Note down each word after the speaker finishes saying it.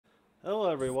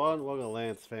Hello everyone, welcome to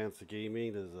Lance Fancy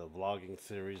Gaming. This is a vlogging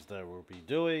series that we'll be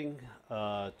doing.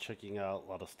 Checking out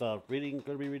a lot of stuff. Gonna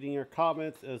be reading your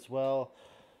comments as well.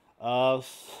 I'm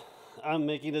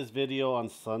making this video on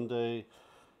Sunday,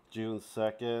 June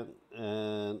 2nd,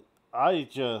 and I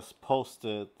just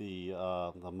posted the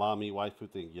mommy waifu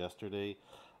thing yesterday.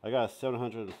 I got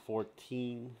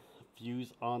 714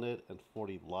 views on it and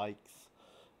 40 likes.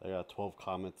 I got 12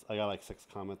 comments. I got like 6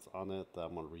 comments on it that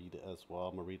I'm gonna read as well.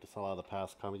 I'm gonna read a lot of the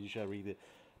past comments. Usually I read it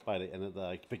by the end of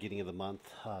the beginning of the month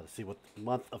to see what the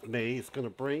month of May is gonna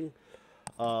bring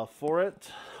for it.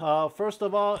 First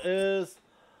of all, is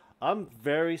I'm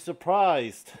very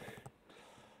surprised.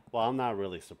 Well, I'm not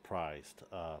really surprised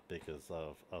because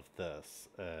of this,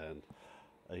 and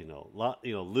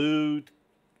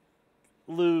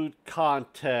lewd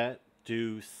content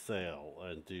do sell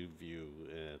and do view,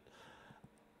 and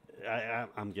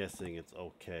I'm guessing it's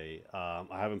okay. I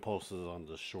haven't posted it on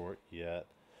the short yet,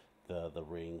 the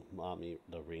ring mommy,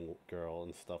 the ring girl,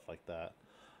 and stuff like that.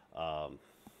 Um,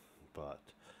 but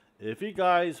if you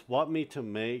guys want me to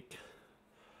make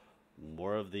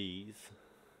more of these,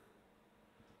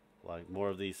 like more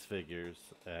of these figures,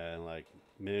 and like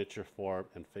miniature form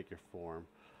and figure form,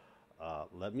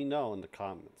 let me know in the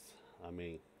comments. I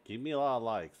mean, give me a lot of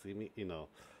likes. Give me,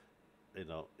 if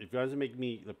you guys make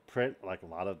me the print like a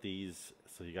lot of these,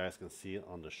 so you guys can see it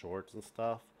on the shorts and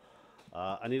stuff.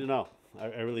 I need to know.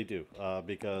 I really do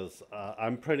because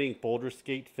I'm printing Boulder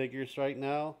Skate figures right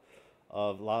now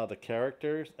of a lot of the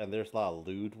characters, and there's a lot of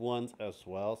lewd ones as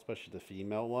well, especially the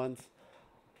female ones.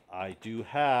 I do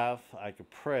have. I could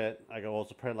print. I can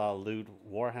also print a lot of lewd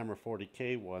Warhammer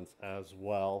 40K ones as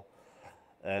well,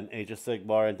 and Age of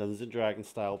Sigmar and Dungeons and Dragons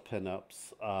style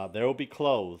pinups. They will be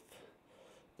clothed,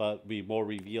 but be more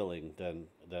revealing than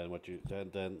what you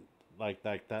than like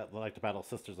that, like the Battle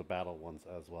Sisters of Battle ones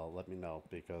as well. Let me know,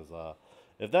 because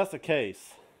if that's the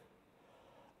case,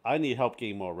 I need help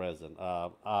getting more resin.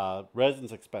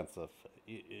 Resin's expensive.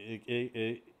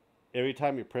 Every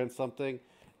time you print something,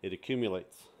 it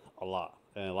accumulates a lot,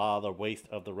 and a lot of the waste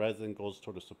of the resin goes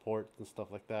toward the support and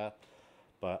stuff like that.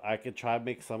 But I could try to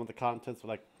make some of the contents,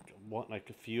 like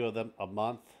a few of them a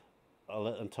month,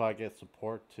 until I get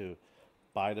support to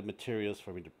buy the materials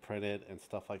for me to print it and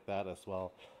stuff like that as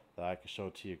well, that I can show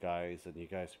to you guys, and you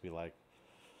guys be like,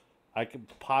 I could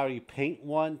probably paint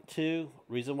one too.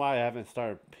 Reason why I haven't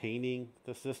started painting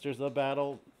the Sisters of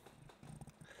Battle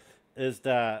is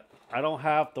that I don't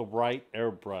have the right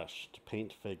airbrush to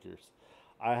paint figures.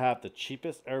 I have the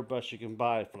cheapest airbrush you can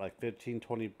buy for like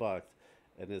 15-20 bucks,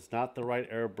 and it's not the right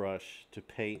airbrush to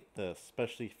paint this,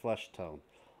 especially flesh tone,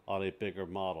 on a bigger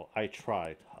model. I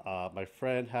tried. My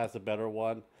friend has a better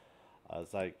one.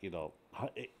 It's like,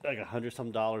 like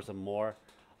 $100 and more.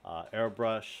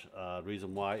 Airbrush.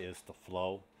 Reason why is the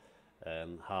flow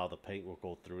and how the paint will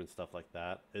go through and stuff like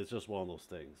that. It's just one of those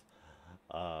things.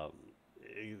 Um,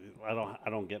 I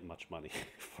don't get much money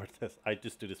for this. I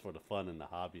just do this for the fun and the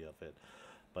hobby of it.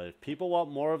 But if people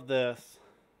want more of this,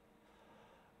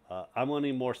 I'm gonna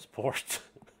need more support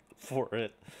for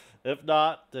it. If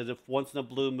not, then if once in a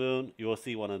blue moon, you will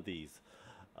see one of these.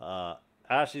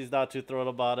 Ashley's not too thrilled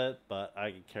about it, but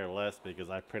I can care less because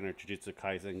I printed Jujutsu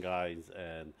Kaisen guys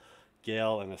and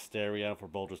Gale and Asteria for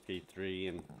Baldur's Gate 3,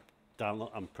 and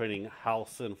I'm printing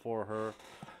Halcyon for her,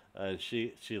 and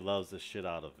she loves the shit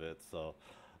out of it. So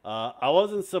I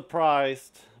wasn't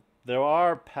surprised. There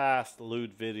are past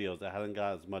lewd videos that haven't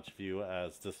got as much view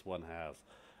as this one has.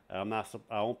 And I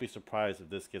won't be surprised if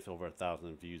this gets over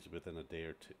 1,000 views within a day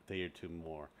or two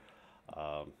more.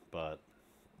 But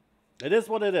it is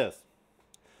what it is.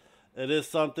 It is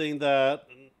something that,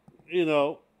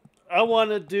 I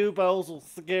want to do, but I was also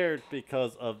scared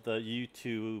because of the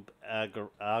YouTube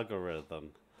algorithm.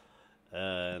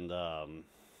 And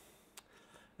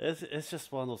it's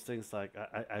just one of those things, like,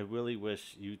 I really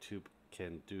wish YouTube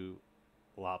can do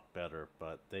a lot better,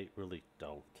 but they really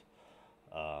don't.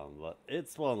 But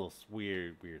it's one of those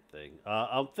weird things.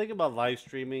 I'm thinking about live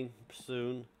streaming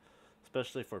soon,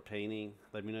 especially for painting.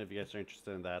 Let me know if you guys are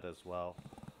interested in that as well.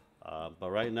 But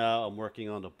right now, I'm working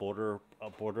on the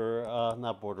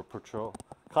not border patrol,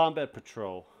 combat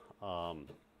patrol,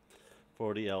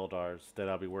 for the Eldars. Then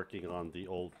I'll be working on the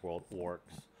old world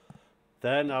orcs.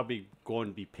 Then I'll be going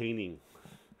to be painting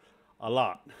a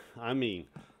lot. I mean,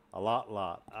 a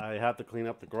lot. I have to clean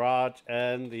up the garage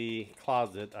and the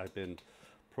closet. I've been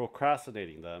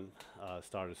procrastinating them.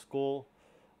 Started school.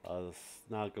 It's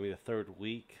now going to be the third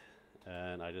week,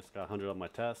 and I just got 100 on my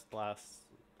test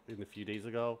in a few days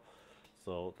ago,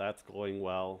 so that's going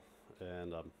well,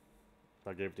 and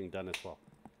I get everything done as well.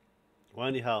 Well,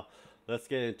 anyhow, let's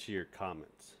get into your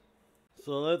comments.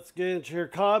 So let's get into your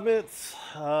comments.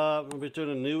 We're doing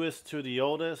the newest to the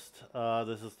oldest.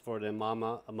 This is for the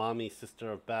mommy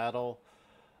sister of battle.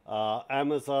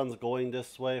 Amazon's going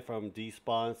this way from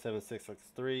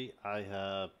Despawn7663. I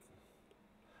have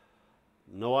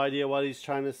no idea what he's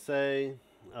trying to say,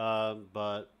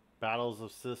 but battles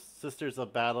of sisters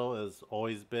of battle has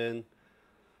always been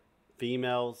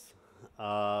females,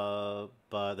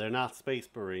 but they're not space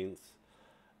marines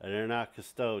and they're not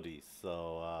custodies.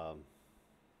 So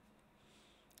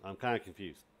I'm kind of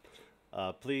confused.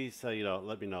 Please,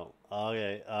 let me know.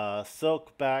 Okay,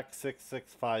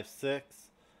 Silkback6656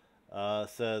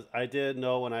 says, I didn't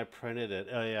know when I printed it.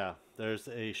 Oh yeah, there's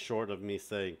a short of me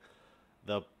saying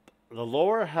the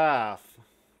lower half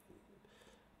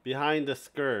behind the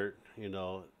skirt,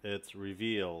 it's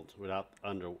revealed without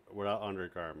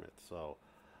undergarments. So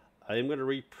I am going to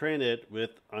reprint it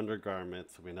with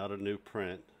undergarments. Another new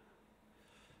print.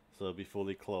 So it'll be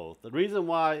fully clothed. The reason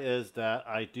why is that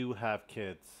I do have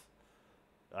kids.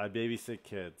 I babysit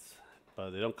kids, but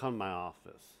they don't come to my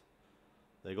office.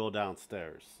 They go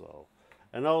downstairs. So,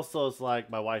 and also it's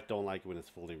like my wife don't like it when it's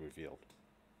fully revealed.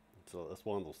 So that's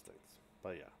one of those things.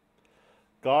 But yeah,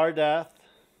 Gardath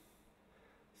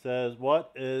says,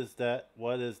 "What is that?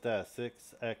 What is that?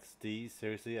 6XD?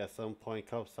 Seriously, at some point,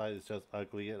 cup size is just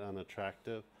ugly and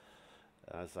unattractive."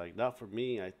 I was like, not for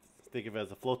me. I think of it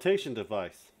as a flotation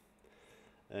device.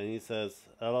 And he says,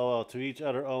 LOL, to each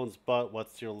other owns, but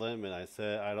what's your limit? I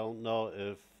said, I don't know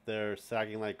if they're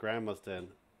sagging like grandmas then.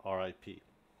 RIP.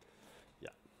 Yeah,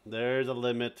 there's a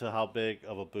limit to how big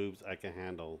of a boobs I can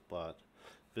handle, but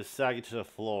if it's sagging to the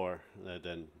floor,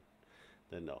 then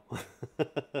no.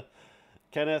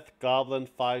 Kenneth Goblin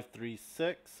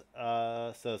 536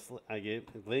 says, I gave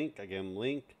him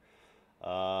link.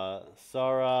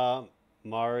 Sarah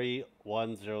Mari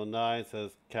 109 says,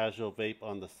 casual vape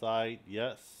on the side.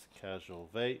 Yes, casual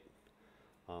vape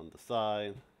on the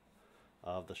side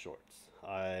of the shorts.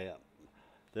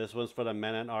 This one's for the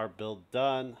Men and Art build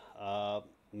done.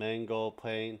 Mango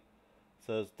Plain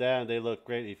says, damn, they look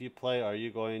great. If you play, are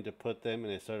you going to put them in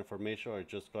a certain formation or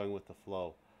just going with the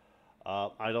flow?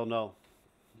 I don't know.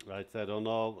 I don't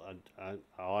know.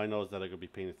 All I know is that they're going to be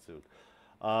painted soon.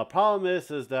 Problem is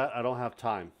that I don't have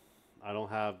time. I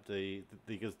don't have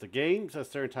because the game's at a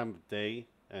certain time of day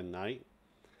and night.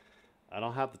 I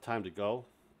don't have the time to go,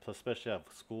 especially I have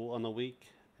school on the week,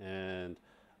 and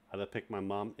I have to pick my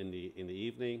mom in the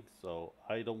evening, so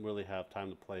I don't really have time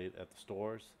to play it at the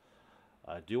stores.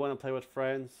 I do want to play with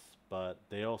friends, but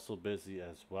they're also busy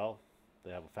as well. They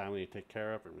have a family to take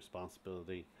care of and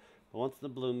responsibility. But once in the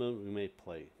blue moon, we may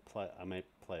play. I may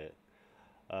play it.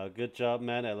 Good job,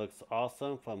 man. It looks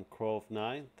awesome. From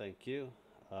Crove9, thank you.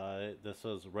 This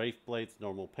was Wraith Blade's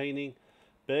normal painting.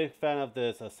 Big fan of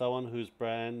this. As someone who's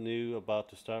brand new, about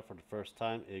to start for the first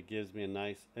time, it gives me a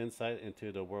nice insight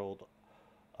into the world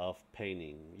of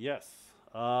painting. Yes,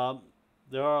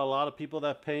 there are a lot of people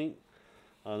that paint.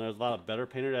 There's a lot of better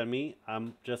painter than me.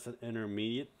 I'm just an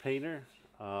intermediate painter.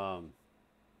 I'm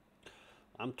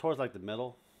towards like the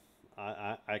middle.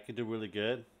 I could do really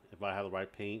good if I have the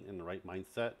right paint and the right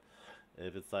mindset.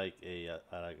 If it's like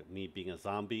me being a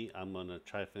zombie, I'm gonna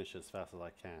try to finish it as fast as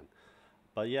I can.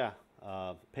 But yeah,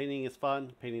 painting is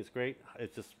fun. Painting is great.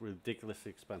 It's just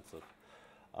ridiculously expensive.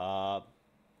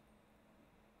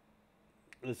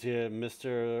 Let's hear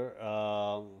Mr.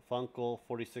 Funkel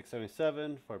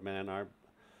 4677 for Man Art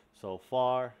so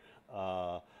far.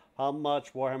 How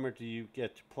much Warhammer do you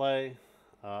get to play?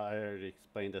 I already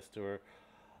explained this to her.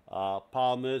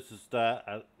 Problem is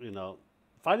that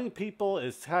finding people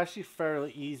is actually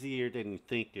fairly easier than you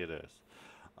think it is.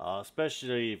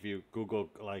 Especially if you Google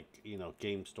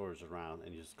game stores around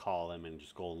and you just call them and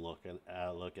just go and look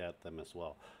at them as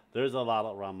well. There's a lot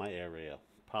around my area.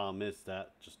 Problem is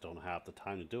that just don't have the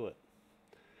time to do it.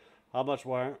 How much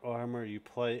Warhammer you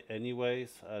play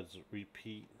anyways? As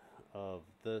repeat of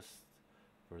this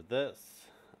for this.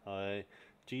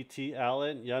 GT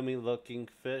Allen, yummy looking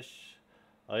fish.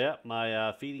 Oh yeah,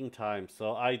 my feeding time.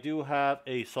 So I do have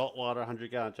a saltwater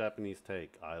 100-gallon Japanese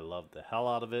tank. I love the hell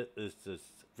out of it. It's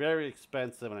just very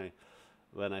expensive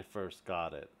when I first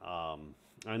got it. I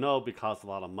know it costs a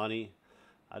lot of money.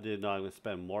 I didn't know I would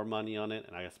spend more money on it,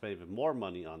 and I spend even more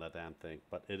money on that damn thing.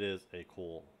 But it is a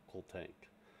cool tank.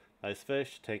 Nice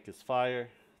fish. Tank is fire.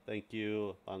 Thank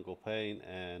you, Uncle Payne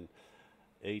and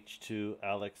H2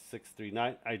 Alex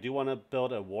 639. I do want to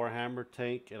build a Warhammer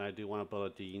tank, and I do want to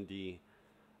build a D&D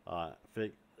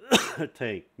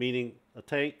tank, meaning a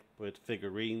tank with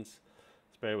figurines,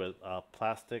 spray with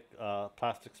plastic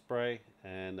spray,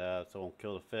 and so it won't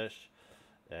kill the fish.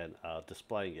 and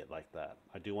displaying it like that.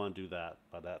 I do want to do that,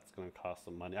 but that's going to cost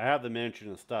some money. I have the miniatures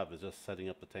and stuff. It's just setting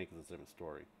up the tank is a different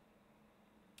story.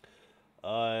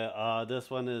 This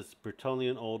one is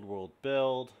Bretonian Old World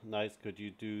build. Nice. Could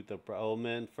you do the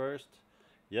Omen first?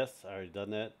 Yes, I already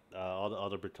done it. All the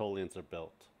other Bretonians are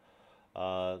built.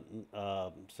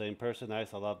 Same person.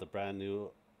 Nice. I love the brand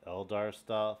new Eldar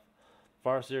stuff.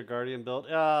 Farseer Guardian build.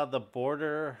 The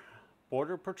border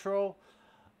patrol.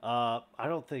 I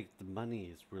don't think the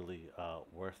money is really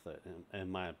worth it,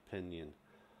 in my opinion.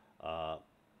 Uh,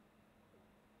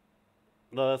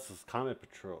 no, this is Comet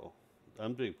Patrol.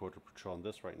 I'm doing Border Patrol on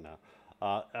this right now.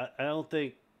 I don't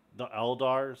think the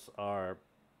Eldars are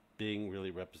being really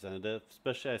representative.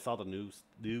 Especially, I saw the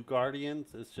new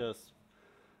Guardians. It's just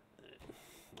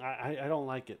I don't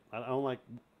like it. I don't like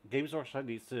Games Workshop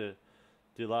needs to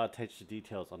do a lot of attention to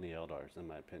details on the Eldars, in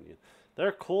my opinion.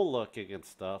 They're cool looking and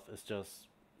stuff. It's just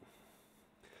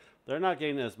they're not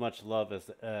getting as much love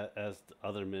as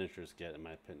other miniatures get, in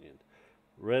my opinion.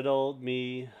 Riddled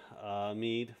me,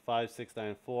 Mead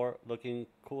 5694, looking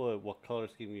cool. What color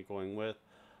scheme you're going with?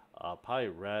 Probably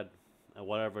red, and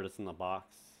whatever is in the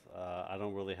box. I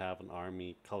don't really have an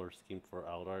army color scheme for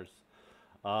Eldars.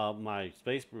 My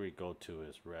Space Marine go-to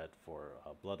is red for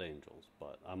Blood Angels,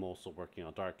 but I'm also working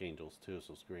on Dark Angels too,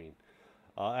 so it's green.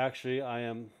 Actually, I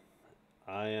am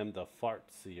the Fart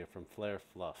Seer from Flare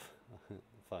Fluff.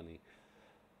 Funny.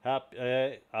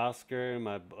 Happy Oscar,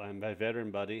 my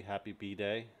veteran buddy. Happy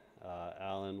B-Day.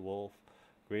 Alan Wolf.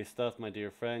 Great stuff, my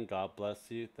dear friend. God bless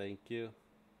you. Thank you.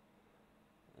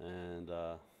 And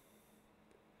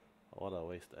what a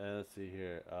waste. Let's see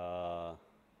here.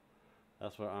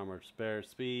 That's for Armored Spare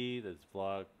Speed. It's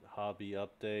vlog hobby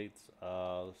updates.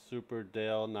 Super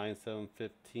Dale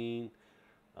 9715.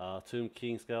 Tomb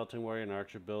King Skeleton Warrior and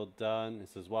Archer build done. He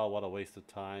says, wow, what a waste of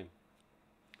time.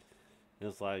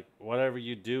 It's like, whatever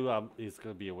you do, it's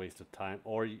going to be a waste of time.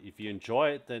 Or if you enjoy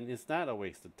it, then it's not a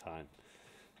waste of time.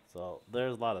 So,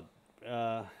 there's a lot of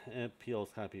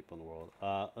appeals kind of people in the world.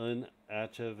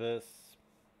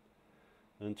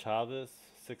 Unchavis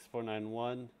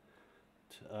 6491.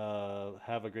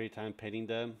 Have a great time painting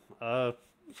them. I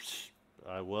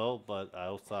will, but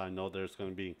I know there's going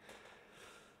to be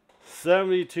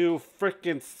 72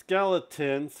 freaking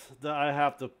skeletons that I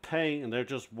have to paint, and they're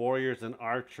just warriors and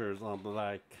archers. I'm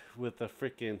like, with the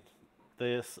freaking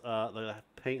the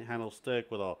paint handle stick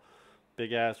with a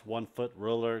big ass 1 foot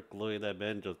ruler, gluing them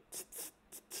in, just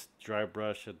dry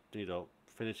brush and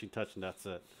finishing touch, and that's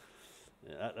it.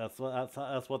 Yeah, that's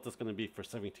what this gonna be for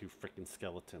 72 freaking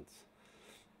skeletons.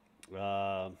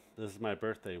 This is my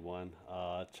birthday one.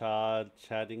 Chad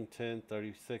Chaddington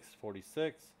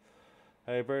 3646.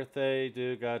 Hey birthday,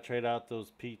 dude, gotta trade out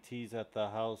those PTs at the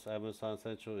house. Amazon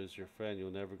Central is your friend.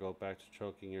 You'll never go back to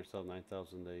choking yourself.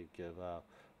 9,000 they give out.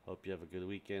 Hope you have a good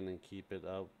weekend and keep it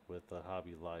up with the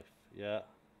hobby life. Yeah.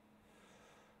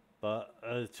 But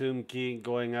Tomb King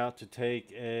going out to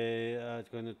take it's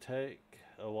going to take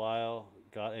a while.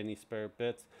 Got any spare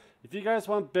bits? If you guys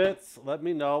want bits, let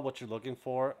me know what you're looking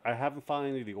for. I haven't found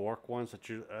any of the orc ones that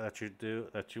you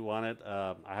wanted.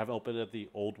 I haven't opened up the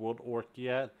old world orc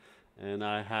yet. And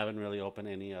I haven't really opened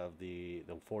any of the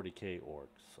 40k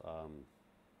orcs.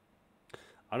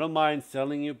 I don't mind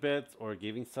selling you bits or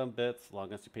giving some bits, as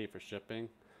long as you pay for shipping.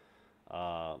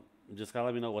 Just gotta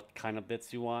let me know what kind of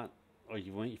bits you want, or if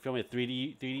you want me to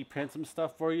 3D print some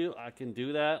stuff for you. I can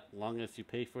do that, as long as you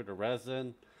pay for the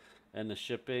resin and the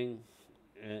shipping,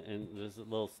 and there's a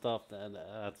little stuff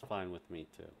that's fine with me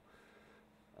too.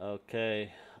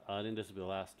 Okay, I think this will be the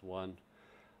last one.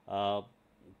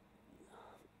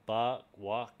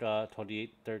 Waka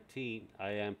 2813.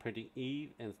 I am printing Eve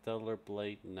and Stellar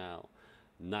Blade now.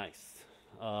 Nice.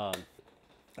 I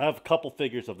have a couple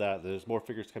figures of that. There's more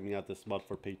figures coming out this month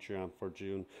for Patreon for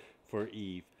June for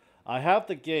Eve. I have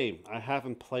the game. I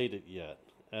haven't played it yet,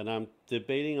 and I'm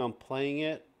debating on playing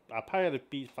it. I probably have to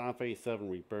beat Final Fantasy VII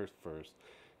Rebirth first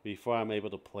before I'm able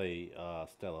to play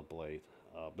Stellar Blade.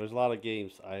 There's a lot of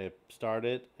games I have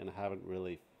started and haven't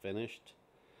really finished.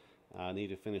 I need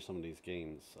to finish some of these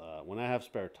games when I have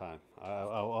spare time.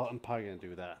 I'm probably going to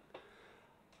do that.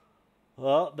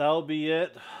 Well, that'll be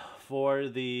it for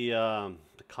the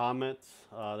comments.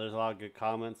 There's a lot of good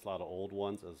comments, a lot of old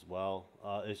ones as well.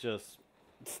 It's just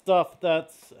stuff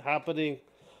that's happening.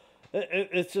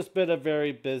 It's just been a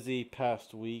very busy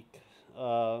past week.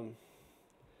 I'm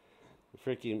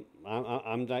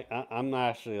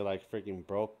actually like freaking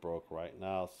broke right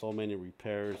now. So many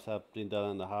repairs have been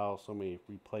done in the house. So many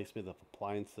replacement of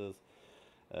appliances.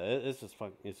 It's just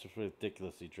fun. It's just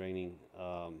ridiculously draining.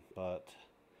 But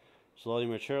slowly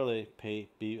but surely, pay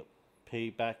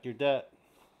back your debt.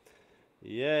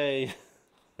 Yay!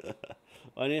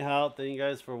 Well, anyhow, thank you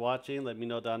guys for watching. Let me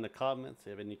know down in the comments if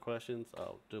you have any questions.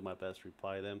 I'll do my best to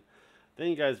reply them. Thank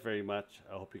you guys very much.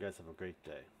 I hope you guys have a great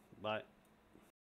day. Bye.